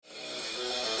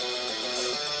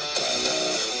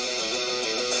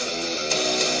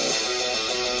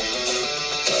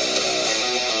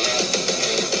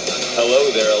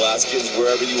Alaskans,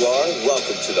 wherever you are,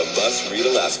 welcome to the Must Read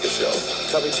Alaska Show.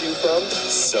 Coming to you from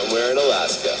somewhere in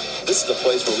Alaska. This is the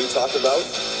place where we talk about,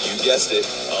 you guessed it,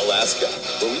 Alaska.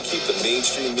 Where we keep the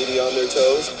mainstream media on their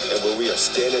toes and where we are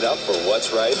standing up for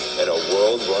what's right in a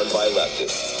world run by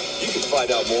leftists. You can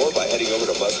find out more by heading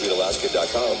over to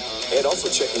mustreadalaska.com and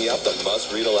also checking out the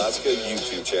Must Read Alaska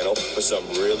YouTube channel for some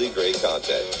really great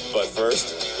content. But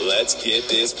first, let's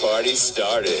get this party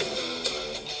started.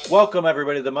 Welcome,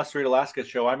 everybody, to the Must Read Alaska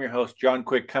Show. I'm your host, John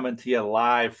Quick, coming to you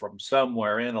live from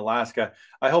somewhere in Alaska.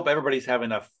 I hope everybody's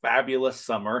having a fabulous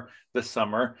summer this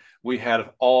summer. We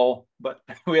had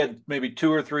maybe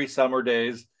 2 or 3 summer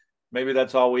days. Maybe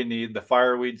that's all we need. The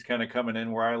fireweed's kind of coming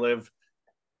in where I live.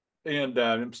 And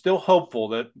I'm still hopeful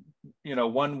that,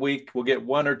 1 week, we'll get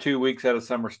 1 or 2 weeks out of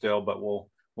summer still, but we'll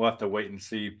have to wait and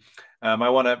see. I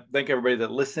want to thank everybody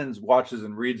that listens, watches,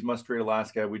 and reads Must Read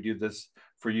Alaska. We do this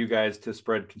for you guys to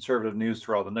spread conservative news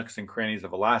through all the nooks and crannies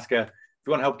of Alaska. If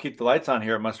you want to help keep the lights on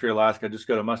here at Must Read Alaska, just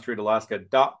go to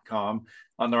mustreadalaska.com.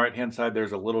 On the right-hand side,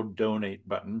 there's a little donate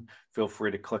button. Feel free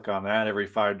to click on that. Every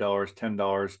 $5,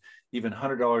 $10, even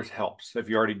 $100 helps. If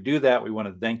you already do that, we want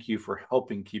to thank you for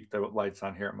helping keep the lights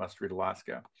on here at Must Read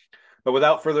Alaska. But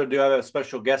without further ado, I have a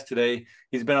special guest today.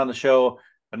 He's been on the show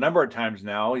a number of times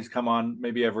now. He's come on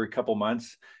maybe every couple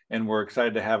months, and we're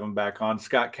excited to have him back on.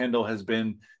 Scott Kendall has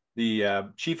been the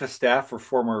chief of staff for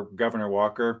former Governor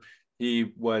Walker.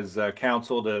 He was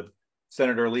counsel to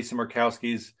Senator Lisa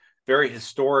Murkowski's very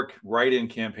historic write-in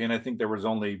campaign. I think there was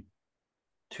only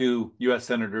 2 U.S.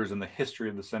 senators in the history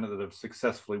of the Senate that have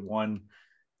successfully won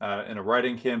in a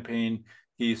write-in campaign.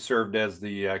 He served as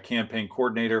the campaign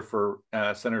coordinator for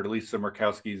Senator Lisa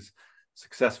Murkowski's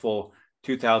successful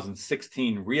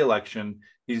 2016 re-election.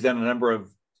 He's done a number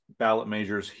of ballot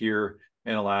measures here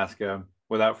in Alaska.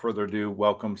 Without further ado,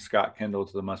 welcome Scott Kendall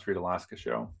to the Must Read Alaska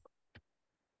Show.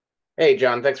 Hey,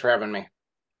 John, thanks for having me.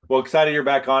 Well, excited you're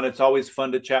back on. It's always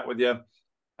fun to chat with you.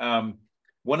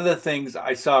 One of the things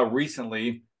I saw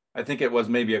recently, I think it was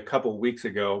maybe a couple weeks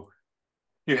ago,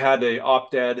 you had an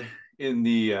op-ed in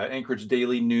the Anchorage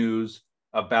Daily News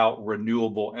about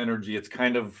renewable energy. It's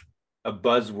kind of a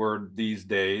buzzword these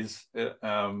days.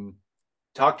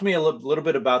 Talk to me a little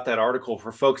bit about that article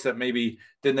for folks that maybe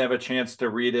didn't have a chance to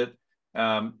read it.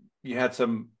 You had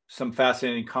some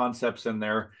fascinating concepts in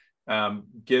there.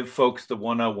 Give folks the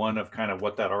 101 of kind of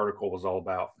what that article was all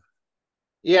about.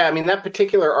 Yeah, I mean, that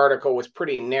particular article was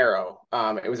pretty narrow.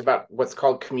 It was about what's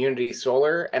called community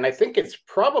solar. And I think it's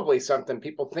probably something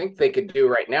people think they could do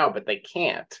right now, but they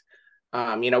can't.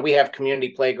 We have community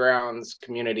playgrounds,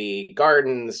 community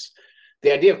gardens.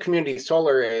 The idea of community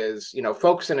solar is,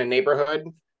 folks in a neighborhood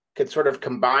could sort of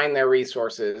combine their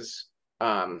resources,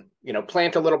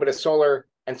 plant a little bit of solar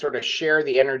and sort of share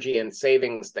the energy and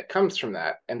savings that comes from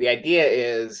that. And the idea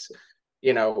is,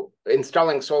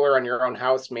 installing solar on your own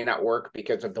house may not work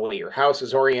because of the way your house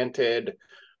is oriented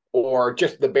or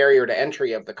just the barrier to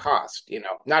entry of the cost.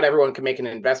 Not everyone can make an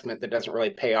investment that doesn't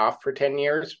really pay off for 10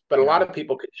 years, but a lot of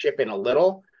people could chip in a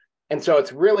little. And so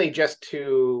it's really just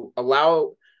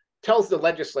tells the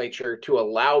legislature to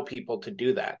allow people to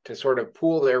do that, to sort of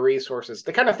pool their resources,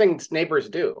 the kind of things neighbors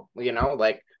do,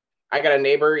 like I got a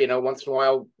neighbor, once in a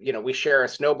while, we share a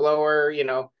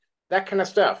snowblower, that kind of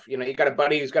stuff. You got a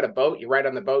buddy who's got a boat, you ride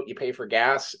on the boat, you pay for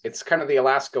gas. It's kind of the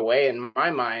Alaska way in my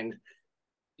mind.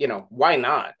 Why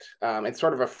not? It's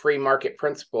sort of a free market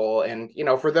principle. And,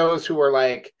 for those who are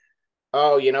like,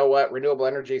 oh, you know what, renewable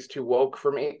energy is too woke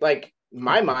for me. Like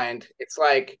my mind, it's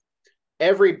like,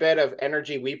 every bit of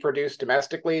energy we produce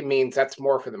domestically means that's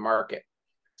more for the market.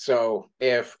 So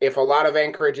if a lot of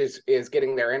Anchorage is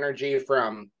getting their energy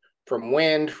from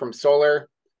wind, from solar,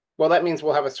 well, that means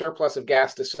we'll have a surplus of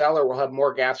gas to sell, or we'll have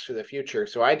more gas for the future.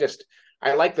 So I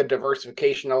like the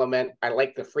diversification element. I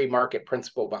like the free market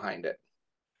principle behind it.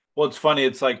 Well, it's funny.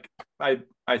 It's like, I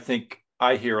think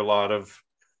I hear a lot of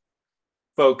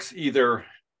folks either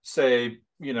say,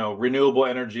 renewable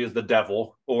energy is the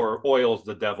devil or oil is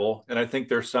the devil. And I think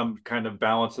there's some kind of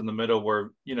balance in the middle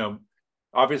where,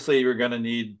 obviously you're going to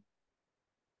need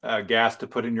gas to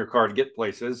put in your car to get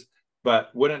places,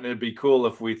 but wouldn't it be cool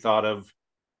if we thought of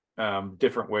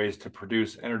different ways to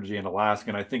produce energy in Alaska?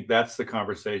 And I think that's the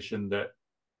conversation that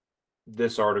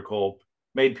this article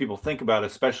made people think about,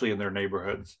 especially in their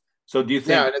neighborhoods. So do you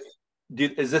think,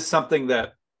 is this something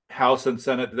that House and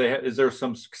Senate, is there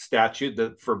some statute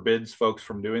that forbids folks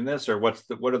from doing this, or what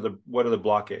are the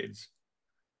blockades?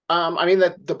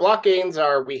 The blockades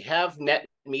are, we have net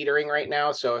metering right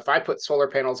now. So if I put solar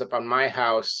panels up on my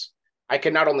house, I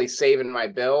can not only save in my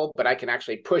bill, but I can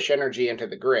actually push energy into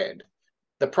the grid.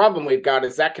 The problem we've got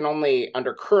is that can only,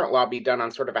 under current law, be done on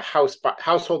sort of a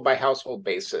household by household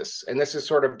basis. And this is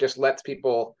sort of just lets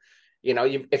people,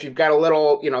 if you've got a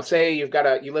little, say you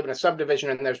live in a subdivision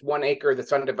and there's 1 acre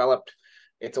that's undeveloped.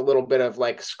 It's a little bit of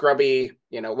like scrubby,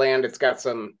 land. It's got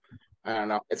some, I don't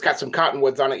know, it's got some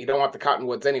cottonwoods on it. You don't want the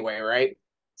cottonwoods anyway, right?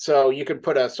 So you could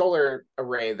put a solar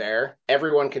array there.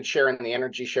 Everyone could share in the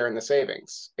energy, share in the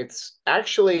savings. It's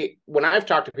actually, when I've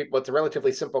talked to people, it's a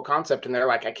relatively simple concept, and they're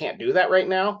like, I can't do that right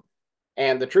now.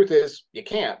 And the truth is, you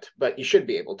can't, but you should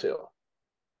be able to.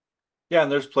 Yeah,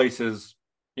 and there's places,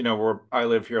 where I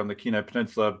live here on the Kenai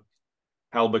Peninsula,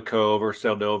 Halba Cove or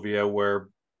Seldovia, where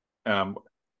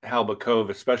Halba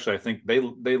Cove, especially, I think they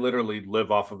literally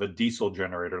live off of a diesel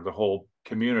generator, the whole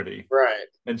community. Right.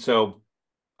 And so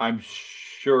I'm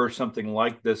sure something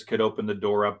like this could open the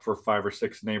door up for 5 or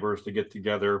 6 neighbors to get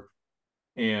together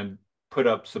and put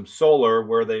up some solar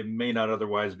where they may not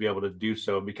otherwise be able to do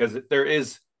so, because there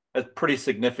is a pretty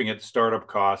significant startup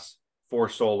cost for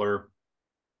solar.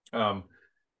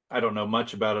 I don't know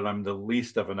much about it. I'm the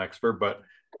least of an expert, but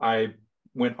I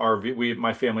went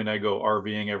my family and I go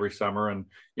RVing every summer, and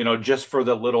just for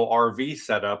the little RV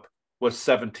setup was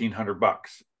 $1,700,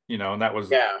 and that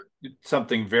was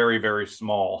something very, very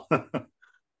small.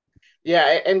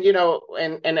 Yeah,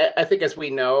 and I think, as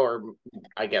we know, or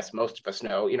I guess most of us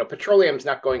know, petroleum's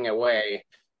not going away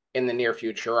in the near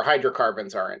future, or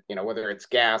hydrocarbons aren't, whether it's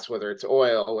gas, whether it's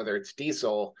oil, whether it's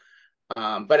diesel.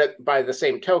 But by the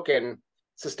same token,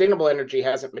 sustainable energy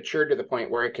hasn't matured to the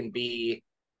point where it can be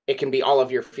all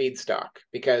of your feedstock,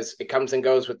 because it comes and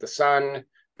goes with the sun.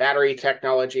 Battery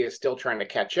technology is still trying to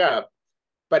catch up.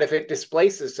 But if it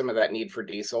displaces some of that need for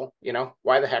diesel,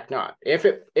 why the heck not? If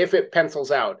it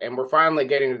pencils out, and we're finally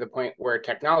getting to the point where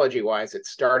technology-wise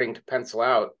it's starting to pencil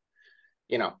out,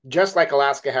 just like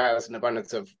Alaska has an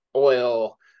abundance of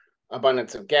oil,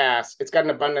 abundance of gas, it's got an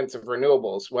abundance of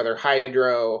renewables, whether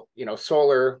hydro,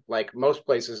 solar, like most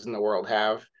places in the world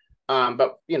have.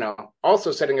 But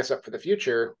also setting us up for the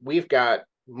future, we've got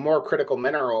more critical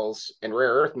minerals and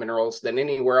rare earth minerals than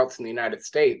anywhere else in the United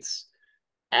States.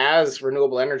 As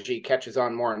renewable energy catches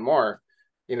on more and more,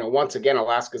 once again,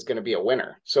 Alaska is going to be a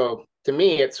winner. So to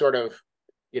me, it's sort of,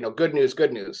 good news,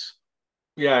 good news.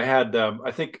 Yeah, I had,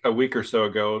 I think a week or so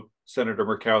ago, Senator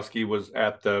Murkowski was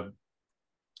at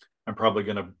I'm probably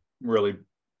going to really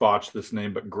botch this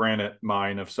name, but granite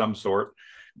mine of some sort.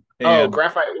 And,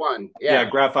 Graphite One. Yeah,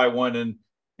 Graphite One.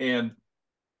 And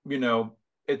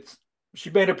she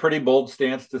made a pretty bold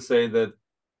stance to say that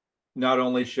not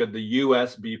only should the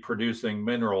U.S. be producing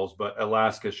minerals, but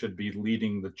Alaska should be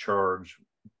leading the charge.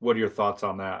 What are your thoughts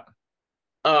on that?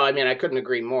 Oh, I mean, I couldn't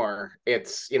agree more.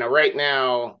 It's, right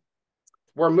now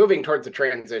we're moving towards a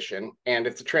transition, and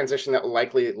it's a transition that will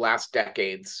likely last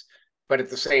decades. But at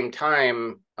the same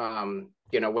time,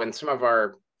 when some of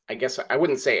our, I guess I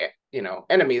wouldn't say,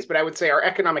 enemies, but I would say our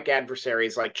economic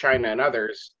adversaries like China and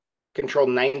others control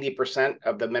 90%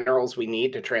 of the minerals we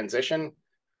need to transition.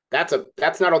 That's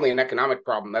not only an economic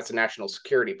problem, that's a national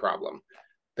security problem.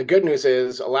 The good news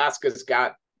is Alaska's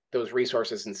got those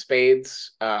resources in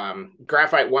spades.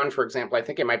 Graphite One, for example, I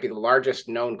think it might be the largest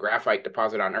known graphite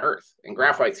deposit on Earth. And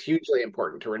graphite's hugely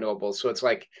important to renewables. So it's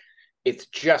like, it's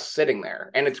just sitting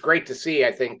there. And it's great to see.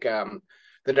 I think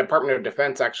the Department of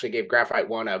Defense actually gave Graphite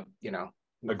One a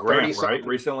grant, right?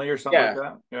 Recently or something like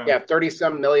that? Yeah,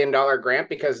 $30-some million grant,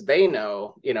 because they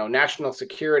know, national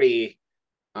security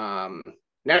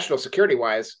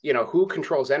wise, who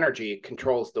controls energy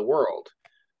controls the world.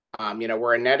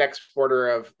 We're a net exporter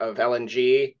of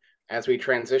LNG. As we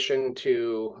transition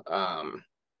to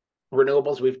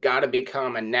renewables, we've got to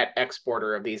become a net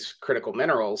exporter of these critical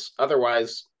minerals.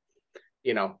 Otherwise,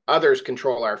 others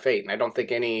control our fate. And I don't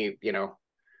think any,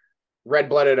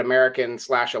 red-blooded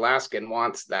American/Alaskan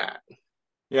wants that.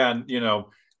 Yeah. And,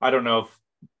 I don't know if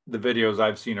the videos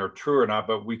I've seen are true or not,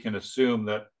 but we can assume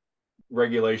that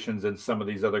regulations in some of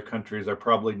these other countries are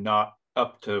probably not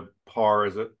up to par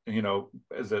as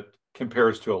it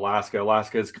compares to Alaska.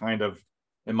 Alaska is kind of,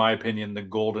 in my opinion, the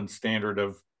golden standard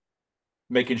of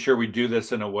making sure we do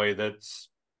this in a way that's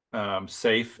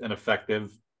safe and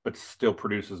effective, but still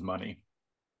produces money.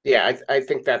 Yeah, I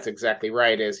think that's exactly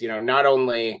right. Is, not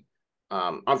only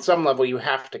on some level, you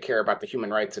have to care about the human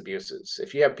rights abuses.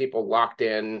 If you have people locked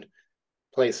in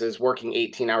places working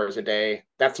 18 hours a day,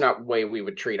 that's not the way we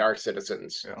would treat our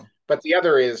citizens. Yeah. But the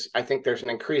other is, I think there's an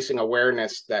increasing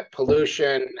awareness that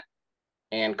pollution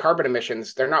and carbon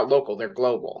emissions, they're not local, they're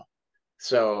global.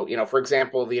 So, for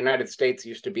example, the United States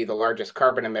used to be the largest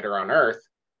carbon emitter on Earth.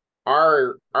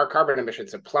 Our carbon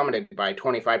emissions have plummeted by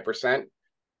 25%,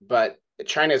 but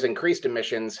China's increased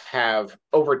emissions have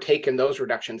overtaken those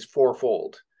reductions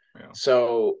fourfold. Yeah.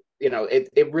 So,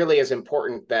 it really is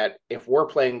important that if we're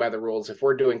playing by the rules, if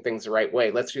we're doing things the right way,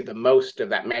 let's do the most of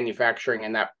that manufacturing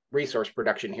and that resource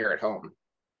production here at home.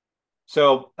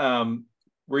 So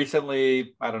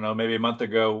recently, I don't know, maybe a month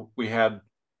ago, we had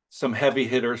some heavy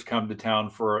hitters come to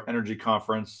town for an energy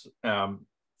conference,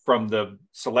 from the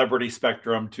celebrity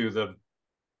spectrum to the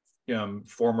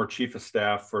former chief of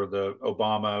staff for the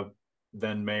Obama,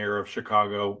 then mayor of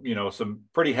Chicago. Some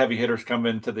pretty heavy hitters come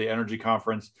into the energy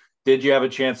conference. Did you have a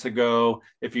chance to go?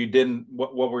 If you didn't,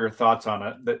 what were your thoughts on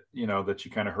it that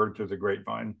you kind of heard through the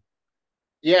grapevine?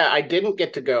 Yeah, I didn't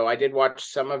get to go. I did watch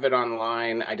some of it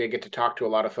online. I did get to talk to a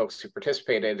lot of folks who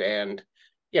participated, and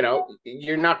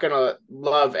you're not going to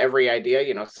love every idea.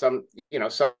 Some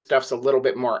stuff's a little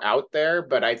bit more out there,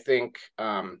 but I think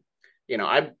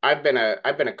I've been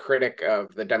a critic of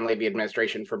the Dunleavy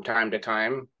administration from time to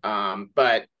time.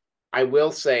 But I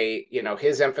will say,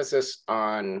 his emphasis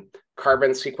on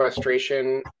carbon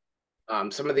sequestration,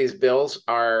 some of these bills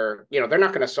are, they're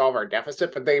not going to solve our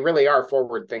deficit, but they really are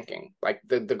forward thinking. Like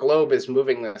the globe is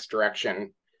moving this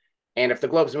direction. And if the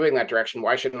globe's moving that direction,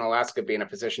 why shouldn't Alaska be in a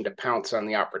position to pounce on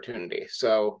the opportunity?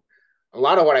 So a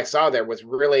lot of what I saw there was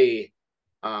really,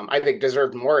 I think,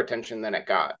 deserved more attention than it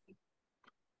got.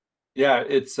 Yeah,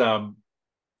 it's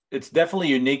definitely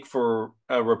unique for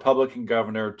a Republican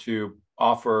governor to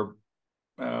offer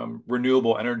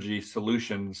renewable energy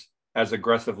solutions as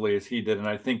aggressively as he did. And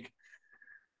I think,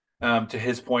 to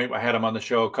his point, I had him on the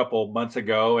show a couple months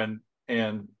ago,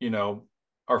 and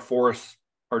our forests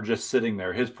are just sitting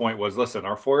there. His point was, listen,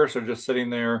 our forests are just sitting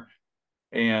there,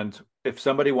 and if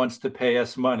somebody wants to pay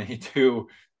us money to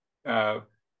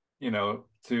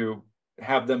to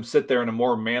have them sit there in a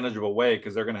more manageable way,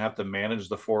 because they're going to have to manage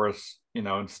the forests,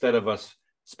 instead of us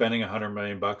spending $100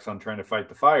 million on trying to fight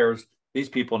the fires, these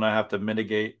people now have to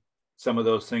mitigate some of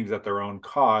those things at their own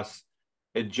costs.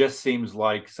 It just seems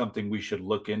like something we should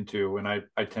look into, and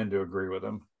I tend to agree with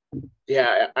him.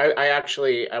 Yeah,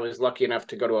 I was lucky enough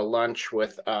to go to a lunch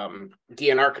with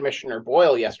DNR Commissioner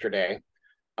Boyle yesterday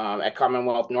at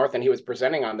Commonwealth North, and he was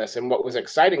presenting on this. And what was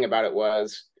exciting about it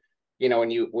was,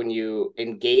 when you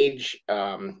engage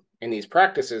in these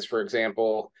practices, for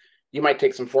example, you might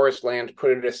take some forest land,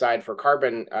 put it aside for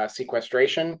carbon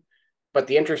sequestration. But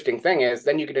the interesting thing is,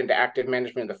 then you get into active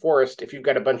management of the forest. If you've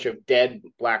got a bunch of dead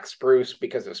black spruce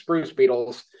because of spruce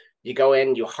beetles, you go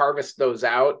in, you harvest those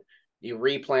out, you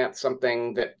replant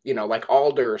something that, like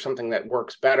alder or something that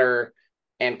works better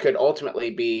and could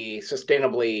ultimately be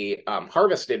sustainably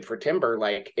harvested for timber.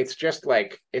 Like, it's just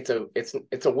like, it's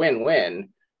a win-win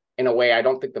in a way I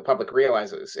don't think the public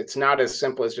realizes. It's not as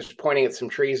simple as just pointing at some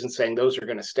trees and saying those are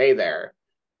going to stay there.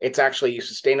 It's actually, you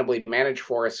sustainably manage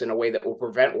forests in a way that will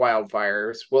prevent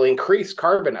wildfires, will increase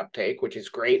carbon uptake, which is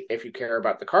great if you care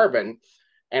about the carbon.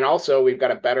 And also, we've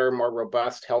got a better, more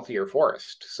robust, healthier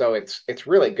forest. So it's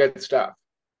really good stuff.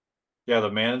 Yeah, the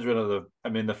management of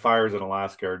the fires in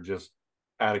Alaska are just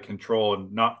out of control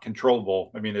and not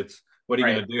controllable. I mean, it's, what are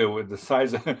you going to do with the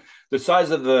size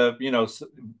of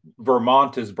the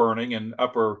Vermont is burning, and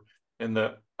in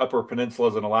the upper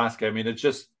peninsulas in Alaska. I mean, it's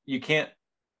just, you can't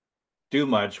do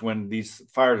much when these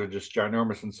fires are just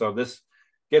ginormous. And so this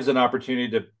gives an opportunity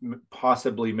to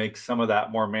possibly make some of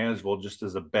that more manageable, just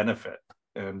as a benefit.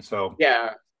 And so,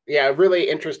 yeah, a really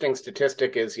interesting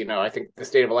statistic is, I think the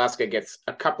state of Alaska gets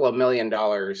a couple of $1 million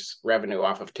revenue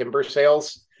off of timber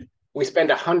sales. We spend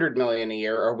 $100 million a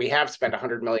year, or we have spent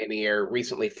 $100 million a year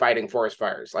recently fighting forest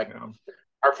fires. Like,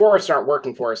 our forests aren't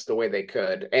working for us the way they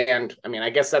could. And I mean, I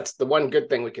guess that's the one good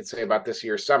thing we could say about this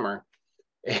year's summer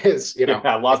is,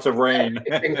 lots of rain.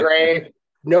 It's been gray,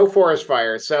 no forest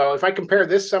fires. So if I compare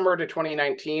this summer to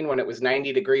 2019, when it was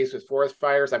 90 degrees with forest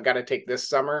fires, I've got to take this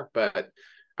summer. But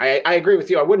I agree with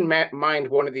you. I wouldn't mind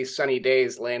one of these sunny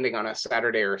days landing on a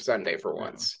Saturday or Sunday for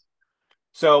once.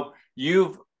 So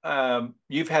you've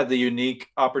had the unique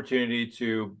opportunity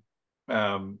to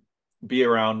be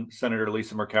around Senator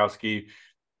Lisa Murkowski.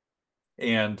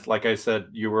 And like I said,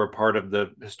 you were a part of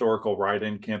the historical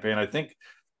write-in campaign. I think,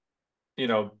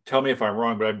 tell me if I'm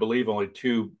wrong, but I believe only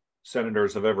 2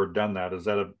 senators have ever done that. Is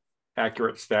that an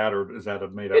accurate stat, or is that a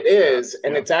made-up stat? It is,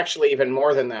 and it's actually even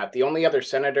more than that. The only other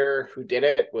senator who did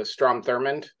it was Strom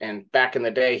Thurmond, and back in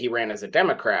the day, he ran as a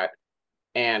Democrat,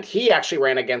 and he actually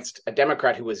ran against a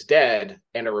Democrat who was dead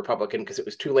and a Republican, because it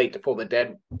was too late to pull the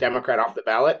dead Democrat off the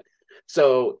ballot.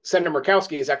 So Senator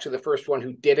Murkowski is actually the first one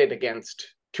who did it against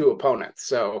 2 opponents.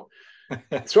 So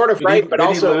sort of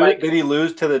did he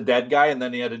lose to the dead guy and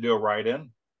then he had to do a write-in?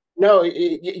 No,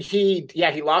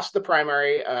 he lost the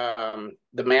primary.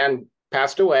 The man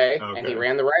passed away, and he Okay.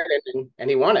 ran the write-in, and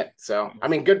he won it. So, I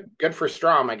mean, good for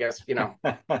Strom, I guess.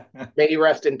 May he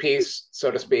rest in peace,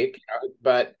 so to speak.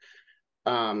 But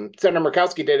Senator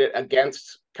Murkowski did it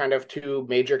against kind of two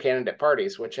major candidate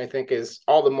parties, which I think is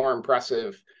all the more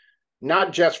impressive,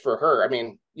 not just for her. I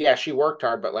mean, yeah, she worked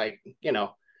hard, but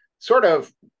sort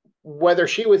of whether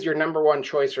she was your number one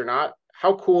choice or not,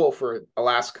 how cool for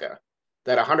Alaska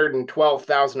that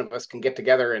 112,000 of us can get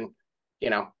together and,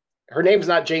 her name's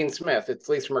not Jane Smith, it's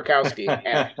Lisa Murkowski,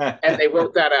 and they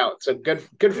wrote that out. So good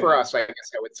for us, I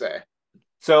guess I would say.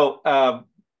 So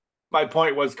my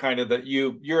point was kind of that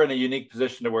you're in a unique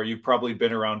position to where you've probably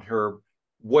been around her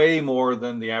way more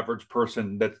than the average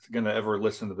person that's going to ever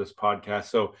listen to this podcast.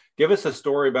 So give us a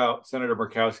story about Senator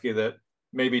Murkowski that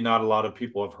maybe not a lot of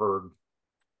people have heard.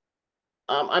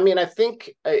 I mean, I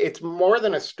think it's more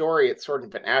than a story; it's sort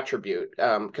of an attribute.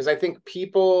 Because I think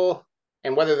people,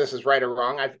 and whether this is right or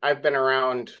wrong, I've been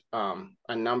around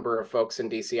a number of folks in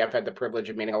DC. I've had the privilege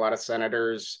of meeting a lot of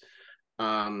senators.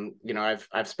 I've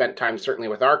spent time certainly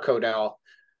with our Codell.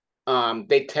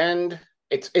 They tend,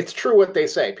 it's true what they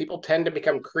say. People tend to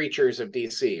become creatures of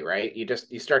DC, right?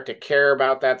 You start to care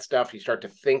about that stuff. You start to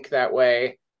think that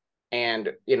way.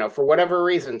 And, for whatever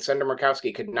reason, Senator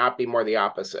Murkowski could not be more the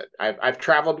opposite. I've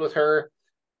traveled with her.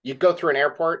 You go through an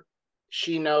airport,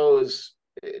 she knows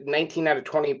 19 out of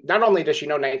 20. Not only does she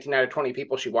know 19 out of 20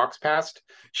 people she walks past,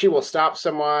 she will stop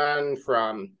someone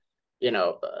from,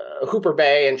 Hooper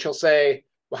Bay, and she'll say,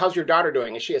 well, how's your daughter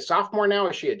doing? Is she a sophomore now?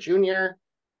 Is she a junior?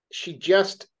 She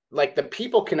just, like, the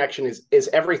people connection is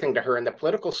everything to her, and the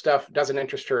political stuff doesn't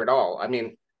interest her at all. I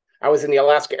mean, I was in the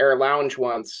Alaska Air Lounge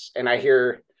once, and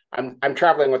I'm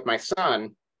traveling with my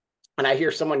son, and I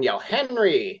hear someone yell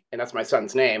Henry, and that's my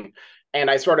son's name,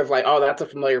 and I sort of like, oh, that's a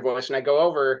familiar voice, and I go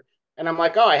over, and I'm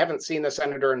like, oh, I haven't seen the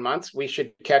senator in months. We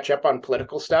should catch up on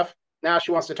political stuff. Now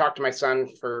she wants to talk to my son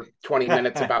for 20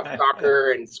 minutes about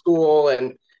soccer and school,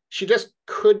 and she just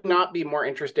could not be more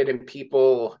interested in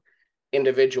people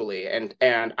individually, and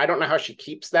I don't know how she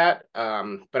keeps that,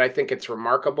 but I think it's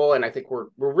remarkable, and I think we're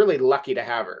really lucky to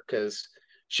have her, because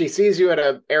she sees you at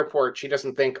an airport. She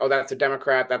doesn't think, oh, that's a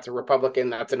Democrat, that's a Republican,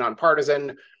 that's a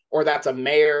nonpartisan, or that's a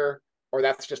mayor, or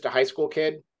that's just a high school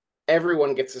kid.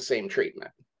 Everyone gets the same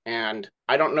treatment. And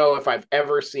I don't know if I've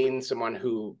ever seen someone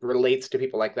who relates to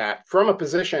people like that from a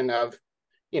position of,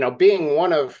 being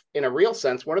one of, in a real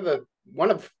sense, one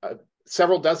of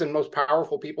several dozen most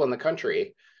powerful people in the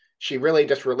country. She really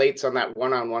just relates on that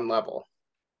one-on-one level.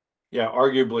 Yeah,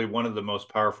 arguably one of the most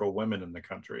powerful women in the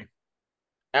country.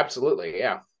 Absolutely,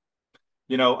 yeah.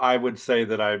 I would say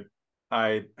that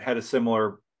I had a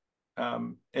similar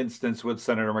instance with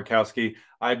Senator Murkowski.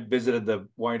 I visited the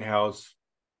White House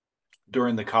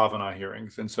during the Kavanaugh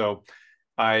hearings, and so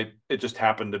it just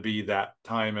happened to be that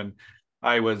time, and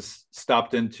I was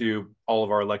stopped into all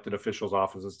of our elected officials'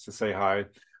 offices to say hi.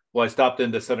 Well, I stopped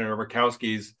into Senator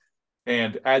Murkowski's,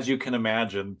 and as you can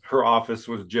imagine, her office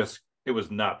was it was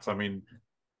nuts. I mean,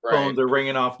 right. Phones are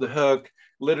ringing off the hook.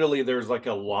 Literally, there's like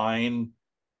a line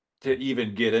to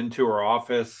even get into her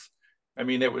office. I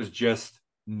mean, it was just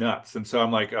nuts. And so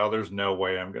I'm like, oh, there's no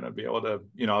way I'm going to be able to,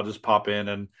 I'll just pop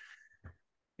in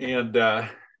and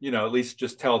at least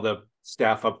just tell the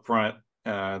staff up front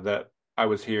that I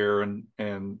was here and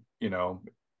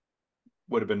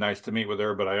would have been nice to meet with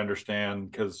her, but I understand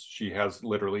because she has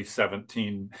literally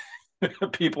 17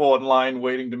 people in line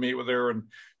waiting to meet with her and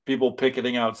people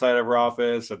picketing outside of her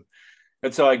office.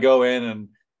 And so I go in and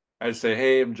I say,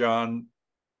 hey, I'm John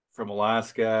from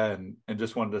Alaska, and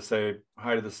just wanted to say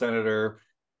hi to the senator.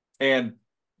 And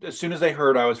as soon as they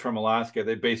heard I was from Alaska,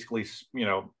 they basically,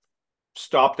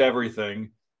 stopped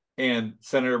everything. And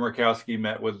Senator Murkowski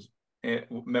met with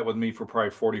me for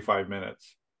probably 45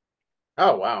 minutes.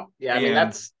 Oh, wow. Yeah. I mean,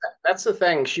 that's the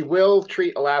thing. She will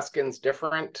treat Alaskans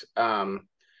different. And,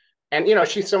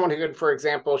 she's someone who could, for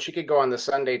example, she could go on the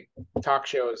Sunday talk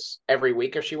shows every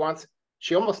week if she wants.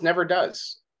 She almost never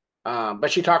does. But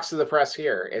she talks to the press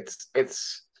here.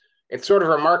 It's sort of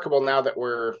remarkable now that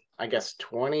we're, I guess,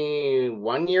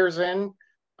 21 years in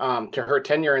to her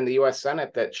tenure in the U.S.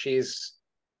 Senate that she's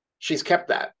kept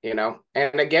that,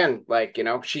 And again,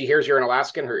 she hears you're an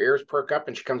Alaskan, her ears perk up,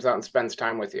 and she comes out and spends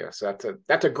time with you. So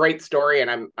that's a great story,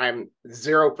 and I'm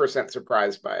 0%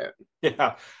 surprised by it.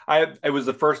 Yeah, it was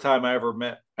the first time I ever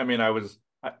met. I mean,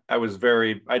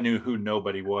 I knew who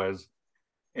nobody was.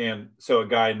 And so a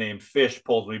guy named Fish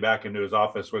pulls me back into his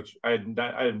office, which I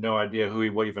had no idea who he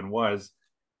even was.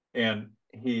 And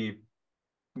he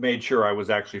made sure I was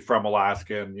actually from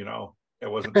Alaska, and, it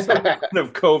wasn't some kind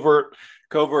of covert,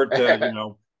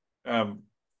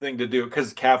 thing to do,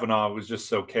 because Kavanaugh was just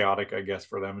so chaotic, I guess,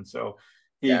 for them. And so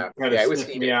he Yeah, kind of yeah, it was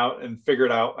sniffed me heated. out and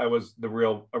figured out I was a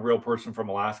real person from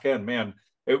Alaska. And man,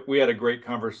 we had a great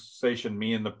conversation.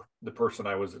 Me and the person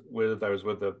I was with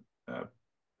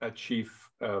a chief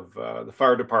of the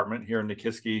fire department here in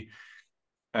Nikiski.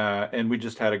 And we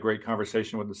just had a great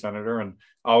conversation with the senator. And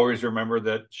I always remember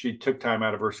that she took time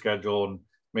out of her schedule and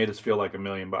made us feel like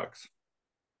 $1,000,000.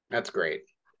 That's great.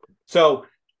 So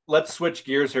let's switch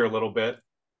gears here a little bit.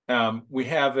 We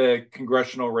have a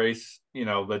congressional race,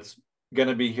 that's going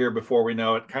to be here before we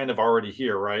know it, kind of already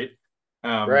here, right?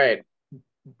 Right.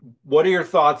 What are your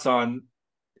thoughts on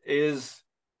is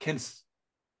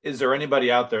there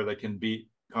anybody out there that can beat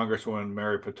Congresswoman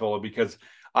Mary Patola? Because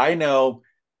I know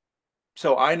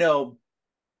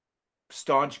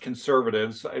staunch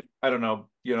conservatives, I don't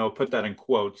know, put that in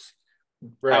quotes,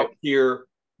 Right. out here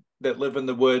that live in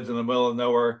the woods in the middle of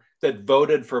nowhere that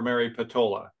voted for Mary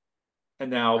Patola. And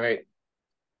now, Right.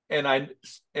 and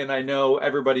I know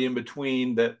everybody in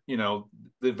between that,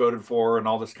 that voted for and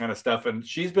all this kind of stuff. And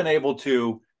she's been able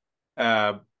to,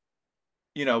 uh,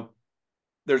 you know,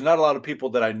 there's not a lot of people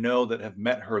that I know that have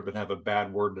met her that have a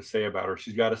bad word to say about her.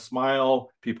 She's got a smile.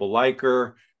 People like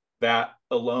her. That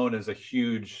alone is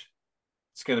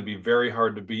it's going to be very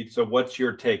hard to beat. So what's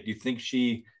your take? Do you think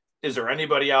is there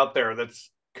anybody out there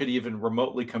that's could even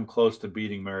remotely come close to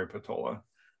beating Mary Patola?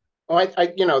 Oh,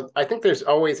 I think there's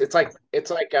always it's like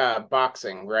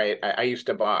boxing, right? I used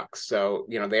to box, so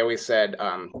they always said,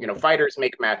 fighters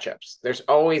make matchups. There's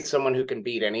always someone who can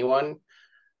beat anyone,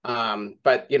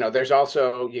 but there's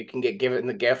also you can get given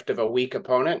the gift of a weak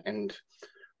opponent and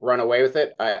run away with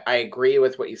it. I agree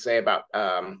with what you say about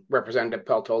Representative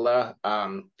Peltola.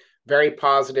 Very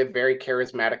positive, very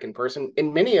charismatic in person,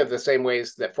 in many of the same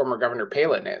ways that former Governor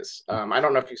Palin is. I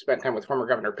don't know if you spent time with former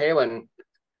Governor Palin.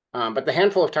 But the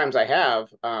handful of times I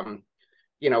have,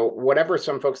 whatever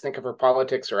some folks think of her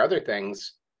politics or other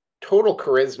things, total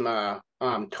charisma,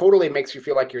 totally makes you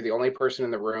feel like you're the only person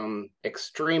in the room,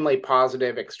 extremely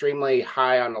positive, extremely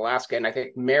high on Alaska. And I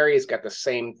think Mary's got the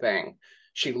same thing.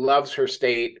 She loves her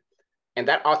state, and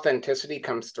that authenticity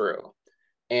comes through.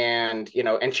 And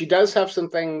she does have some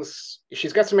things,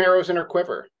 she's got some arrows in her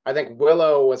quiver. I think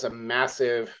Willow was a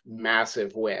massive,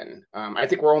 massive win. I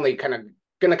think we're only going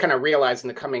to realize in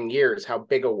the coming years how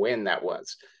big a win that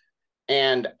was.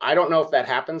 And I don't know if that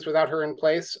happens without her in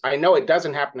place. I know it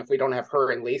doesn't happen if we don't have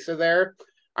her and Lisa there.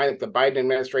 I think the Biden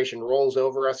administration rolls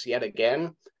over us yet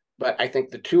again. But I think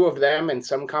the two of them in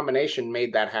some combination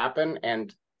made that happen.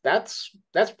 And that's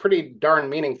pretty darn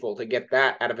meaningful to get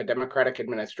that out of a Democratic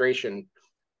administration.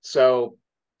 So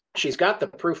she's got the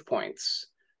proof points.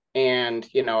 And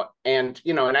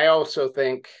I also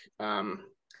think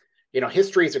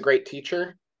history is a great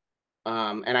teacher.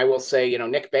 And I will say,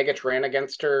 Nick Begich ran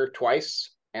against her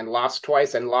twice and lost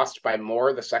by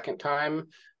more the second time.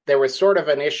 There was sort of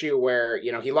an issue where,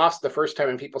 he lost the first time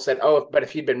and people said, oh, but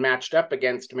if he'd been matched up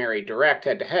against Mary direct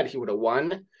head to head, he would have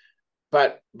won.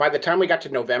 But by the time we got to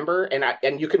November,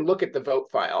 and you can look at the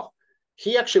vote file,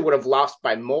 he actually would have lost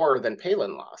by more than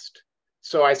Palin lost.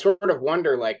 So I sort of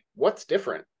wonder, like, what's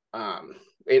different?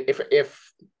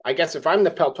 If I guess if I'm the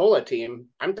Peltola team,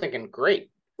 I'm thinking, great,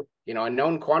 a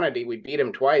known quantity, we beat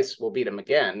him twice, we'll beat him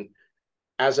again,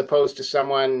 as opposed to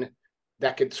someone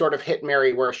that could sort of hit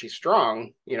Mary where she's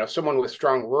strong, someone with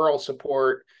strong rural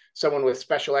support, someone with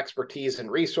special expertise in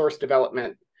resource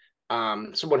development,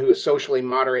 someone who is socially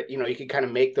moderate, you can kind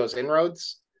of make those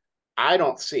inroads. I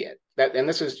don't see it. And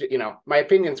this is, my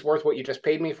opinion's worth what you just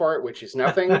paid me for it, which is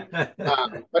nothing.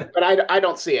 But I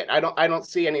don't see it. I don't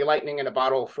see any lightning in a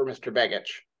bottle for Mr.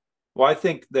 Begich. Well, I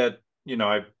think that,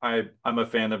 I'm a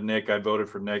fan of Nick. I voted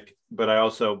for Nick, but I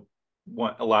also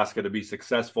want Alaska to be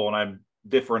successful. And I'm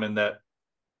different in that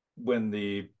when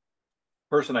the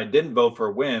person I didn't vote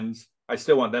for wins, I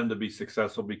still want them to be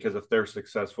successful, because if they're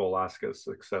successful, Alaska is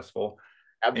successful.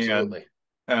 Absolutely.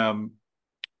 And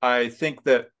I think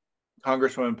that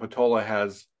Congresswoman Patola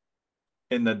has,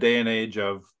 in the day and age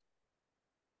of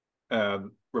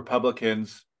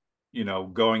Republicans,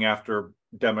 going after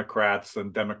Democrats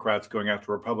and Democrats going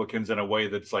after Republicans in a way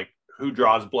that's like, who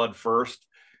draws blood first?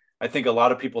 I think a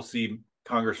lot of people see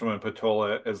Congresswoman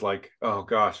Patola as like, oh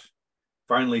gosh,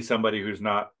 finally somebody who's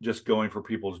not just going for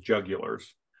people's jugulars.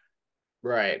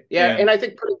 Right. Yeah. And I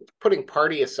think putting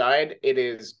party aside, it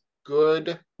is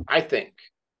good, I think,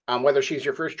 whether she's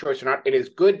your first choice or not, it is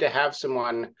good to have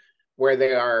someone where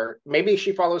they are, maybe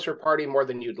she follows her party more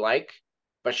than you'd like,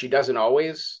 but she doesn't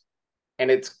always. And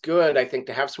it's good, I think,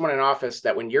 to have someone in office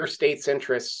that when your state's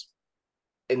interests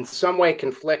in some way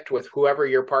conflict with whoever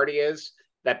your party is,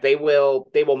 that they will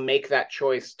make that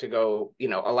choice to go,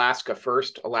 Alaska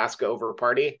first, Alaska over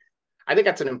party. I think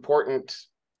that's an important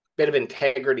bit of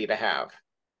integrity to have.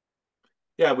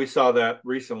 Yeah, we saw that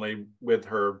recently with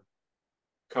her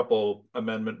couple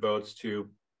amendment votes to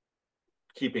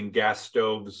keeping gas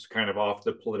stoves kind of off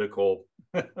the political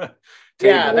table.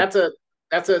 Yeah, that's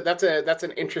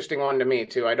an interesting one to me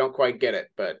too. I don't quite get it,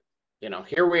 but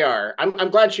here we are. I'm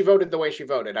glad she voted the way she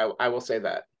voted. I will say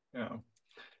that. Yeah.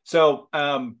 So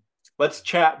let's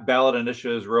chat ballot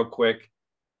initiatives real quick.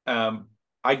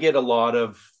 I get a lot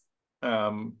of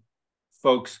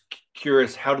folks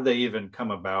curious, how do they even come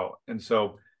about? And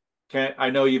so I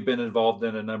know you've been involved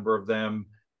in a number of them.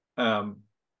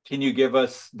 Can you give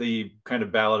us the kind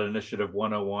of ballot initiative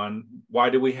 101? Why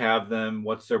do we have them?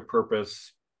 What's their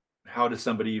purpose? How does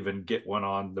somebody even get one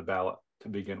on the ballot to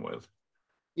begin with?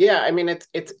 Yeah, I mean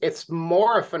it's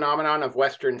more a phenomenon of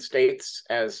Western states,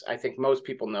 as I think most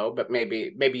people know, but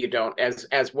maybe you don't.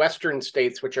 As Western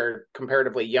states, which are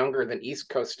comparatively younger than East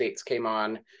Coast states, came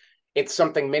on, it's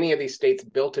something many of these states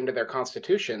built into their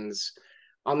constitutions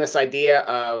on this idea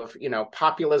of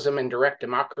populism and direct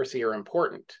democracy are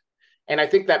important. And I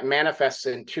think that manifests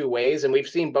in two ways, and we've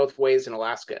seen both ways in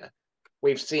Alaska.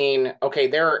 We've seen, okay,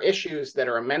 there are issues that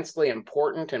are immensely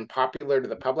important and popular to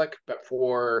the public, but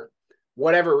for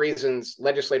whatever reasons,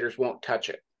 legislators won't touch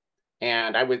it.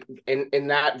 And I would, in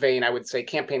that vein, I would say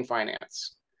campaign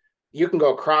finance. You can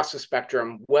go across the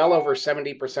spectrum, well over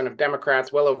 70% of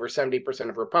Democrats, well over 70%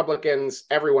 of Republicans,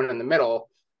 everyone in the middle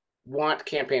want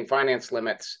campaign finance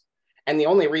limits. And the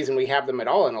only reason we have them at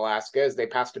all in Alaska is they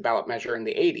passed a ballot measure in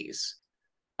the 80s.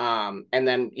 And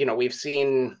then, we've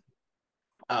seen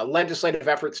legislative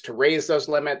efforts to raise those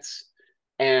limits.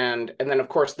 And then, of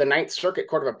course, the Ninth Circuit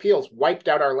Court of Appeals wiped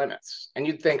out our limits. And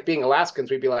you'd think, being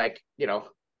Alaskans, we'd be like,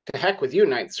 to heck with you,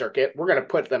 Ninth Circuit. We're going to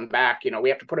put them back. We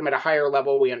have to put them at a higher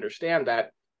level. We understand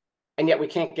that. And yet we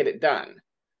can't get it done.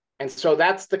 And so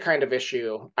that's the kind of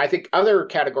issue. I think other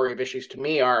category of issues to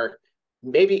me are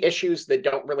maybe issues that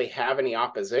don't really have any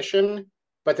opposition,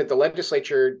 but that the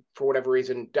legislature, for whatever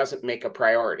reason, doesn't make a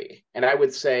priority. And I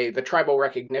would say the tribal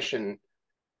recognition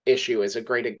issue is a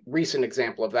great recent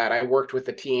example of that. I worked with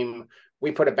the team.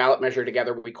 We put a ballot measure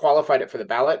together. We qualified it for the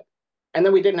ballot, and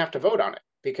then we didn't have to vote on it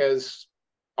because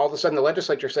all of a sudden the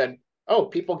legislature said, oh,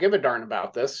 people give a darn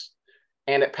about this.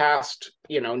 And it passed,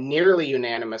 nearly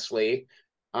unanimously.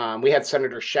 We had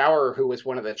Senator Shower, who was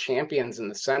one of the champions in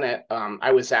the Senate.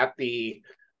 I was at the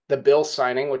bill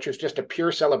signing, which was just a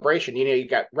pure celebration. You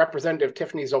got Representative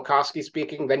Tiffany Zolkowski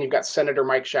speaking, then you've got Senator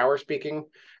Mike Shower speaking,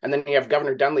 and then you have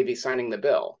Governor Dunleavy signing the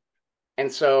bill.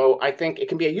 And so I think it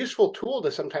can be a useful tool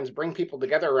to sometimes bring people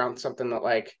together around something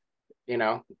that,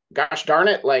 gosh darn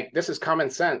it, this is common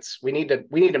sense. We need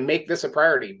to make this a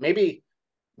priority. Maybe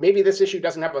this issue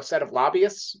doesn't have a set of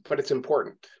lobbyists, but it's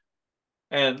important.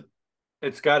 And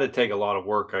it's got to take a lot of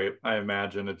work. I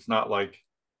imagine it's not like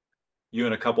you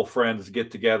and a couple friends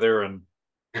get together and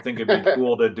think it'd be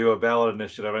cool to do a ballot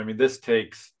initiative. I mean, this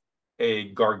takes a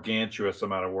gargantuous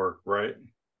amount of work, right?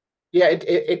 Yeah,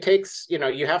 it takes,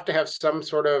 you have to have some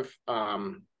sort of,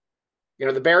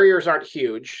 the barriers aren't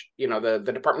huge.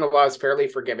 The Department of Law is fairly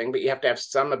forgiving, but you have to have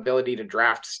some ability to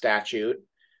draft statute.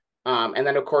 And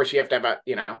then, of course, you have to have,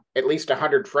 at least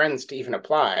 100 friends to even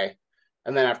apply.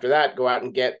 And then after that, go out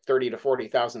and get 30 to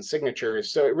 40,000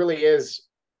 signatures. So it really is,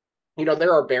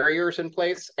 there are barriers in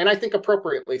place, and I think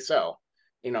appropriately so.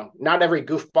 Not every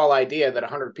goofball idea that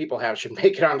 100 people have should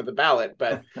make it onto the ballot,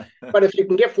 but if you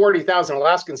can get 40,000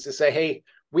 Alaskans to say, hey,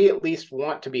 we at least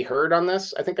want to be heard on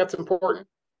this, I think that's important.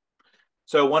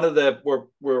 So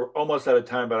we're almost out of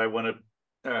time, but I want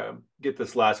to get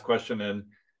this last question in.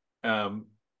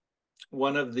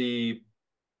 One of the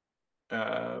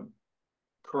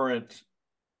current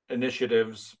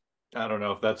initiatives, I don't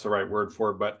know if that's the right word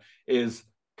for it, but is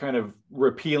kind of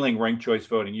repealing ranked choice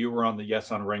voting. You were on the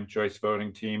Yes on Ranked Choice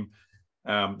Voting team.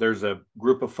 There's a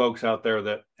group of folks out there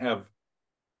that have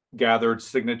gathered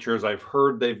signatures. I've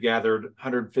heard they've gathered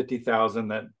 150,000.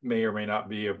 That may or may not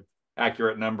be an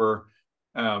accurate number.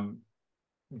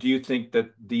 Do you think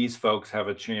that these folks have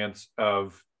a chance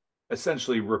of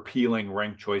essentially repealing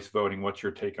ranked choice voting? What's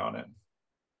your take on it?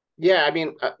 Yeah, I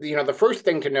mean, the first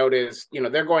thing to note is,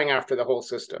 they're going after the whole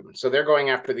system. So they're going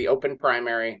after the open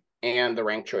primary and the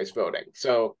ranked choice voting.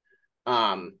 So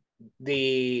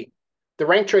the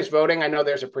ranked choice voting, I know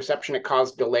there's a perception it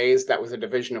caused delays. That was a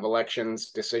Division of Elections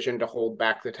decision to hold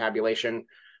back the tabulation.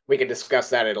 We could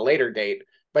discuss that at a later date.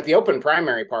 But the open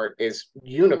primary part is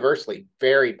universally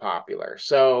very popular.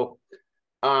 So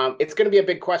it's going to be a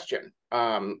big question.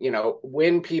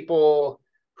 When people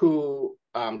who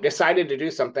decided to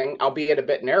do something, albeit a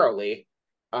bit narrowly,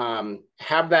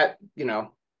 have that,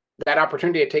 that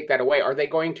opportunity to take that away, are they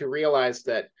going to realize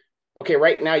that, okay,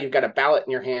 right now you've got a ballot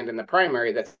in your hand in the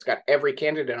primary that's got every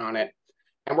candidate on it,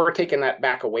 and we're taking that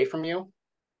back away from you.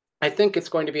 I think it's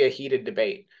going to be a heated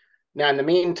debate. Now, in the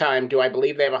meantime, do I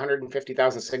believe they have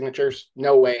 150,000 signatures?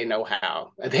 No way, no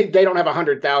how. They don't have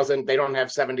 100,000. They don't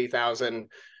have 70,000.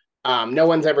 No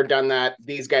one's ever done that.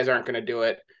 These guys aren't going to do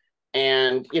it.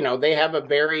 And, they have a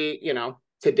very,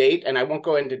 to date, and I won't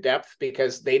go into depth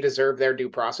because they deserve their due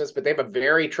process, but they have a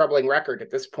very troubling record at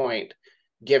this point,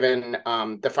 given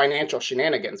the financial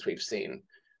shenanigans we've seen,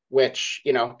 which,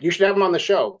 you should have them on the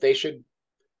show. They should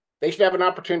have an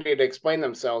opportunity to explain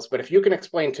themselves. But if you can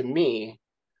explain to me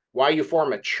why you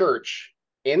form a church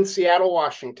in Seattle,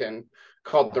 Washington,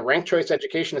 called the Ranked Choice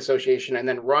Education Association, and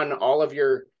then run all of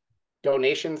your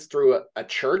donations through a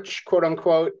church, quote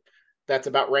unquote, that's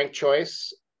about ranked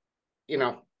choice,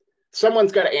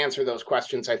 someone's got to answer those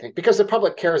questions, I think, because the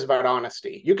public cares about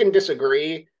honesty. You can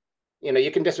disagree,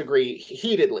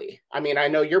 heatedly. I mean, I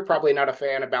know you're probably not a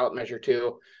fan of ballot measure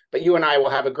 2, but you and I will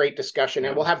have a great discussion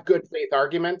and we'll have good faith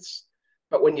arguments.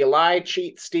 But when you lie,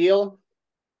 cheat, steal,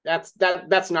 that's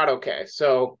not okay.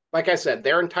 So, like I said,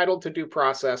 they're entitled to due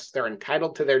process. They're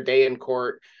entitled to their day in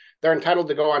court. They're entitled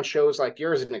to go on shows like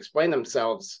yours and explain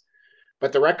themselves.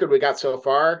 But the record we got so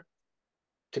far,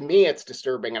 to me, it's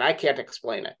disturbing, and I can't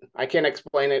explain it. I can't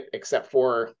explain it except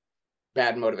for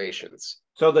bad motivations.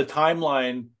 So the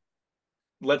timeline,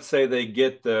 let's say they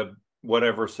get the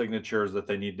whatever signatures that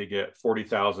they need to get,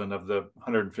 40,000 of the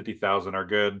 150,000 are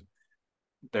good.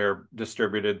 They're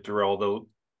distributed through all the,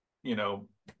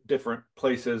 different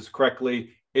places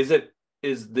correctly. Is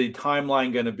the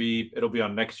timeline going to be, it'll be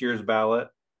on next year's ballot,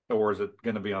 or is it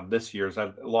going to be on this year's?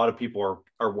 A lot of people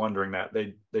are wondering that.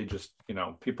 They just,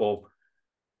 people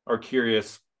are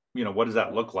curious, what does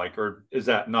that look like? Or is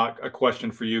that not a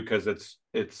question for you because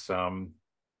it's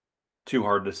too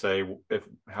hard to say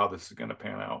how this is going to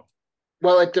pan out?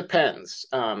 Well, it depends.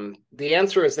 The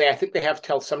answer is I think they have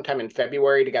till sometime in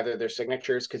February to gather their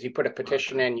signatures, because you put a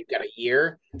petition in, you've got a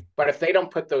year. But if they don't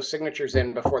put those signatures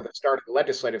in before the start of the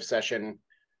legislative session,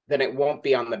 then it won't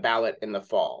be on the ballot in the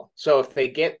fall. So if they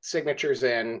get signatures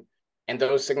in and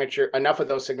enough of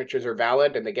those signatures are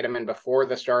valid and they get them in before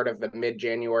the start of the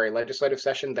mid-January legislative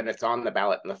session, then it's on the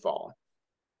ballot in the fall.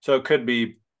 So it could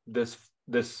be this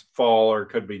fall, or it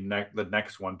could be the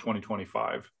next one,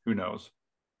 2025. Who knows?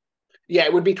 Yeah,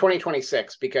 it would be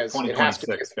 2026 because it has to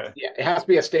be. Okay. Yeah, it has to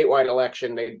be a statewide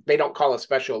election. They don't call a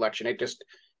special election.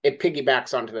 It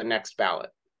piggybacks onto the next ballot.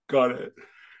 Got it.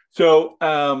 So,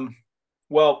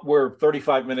 well, we're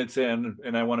 35 minutes in,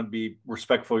 and I want to be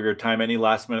respectful of your time. Any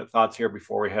last minute thoughts here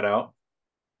before we head out?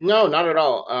 No, not at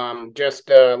all.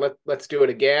 Just let's do it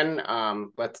again.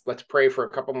 Let's pray for a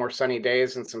couple more sunny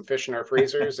days and some fish in our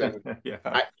freezers. And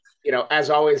yeah. As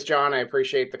always, John, I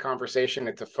appreciate the conversation.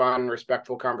 It's a fun,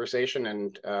 respectful conversation,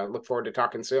 and look forward to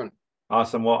talking soon.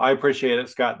 Awesome. Well, I appreciate it,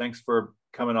 Scott. Thanks for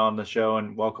coming on the show,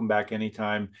 and welcome back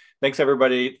anytime. Thanks,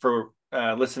 everybody, for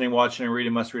listening, watching, and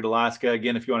reading Must Read Alaska.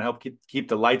 Again, if you want to help keep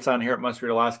the lights on here at Must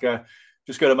Read Alaska,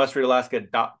 just go to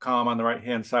mustreadalaska.com. On the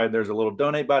right-hand side, there's a little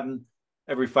donate button.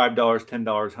 Every $5, $10,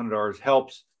 $100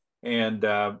 helps. And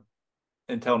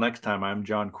until next time, I'm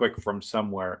John Quick from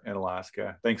somewhere in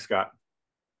Alaska. Thanks, Scott.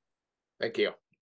 Thank you.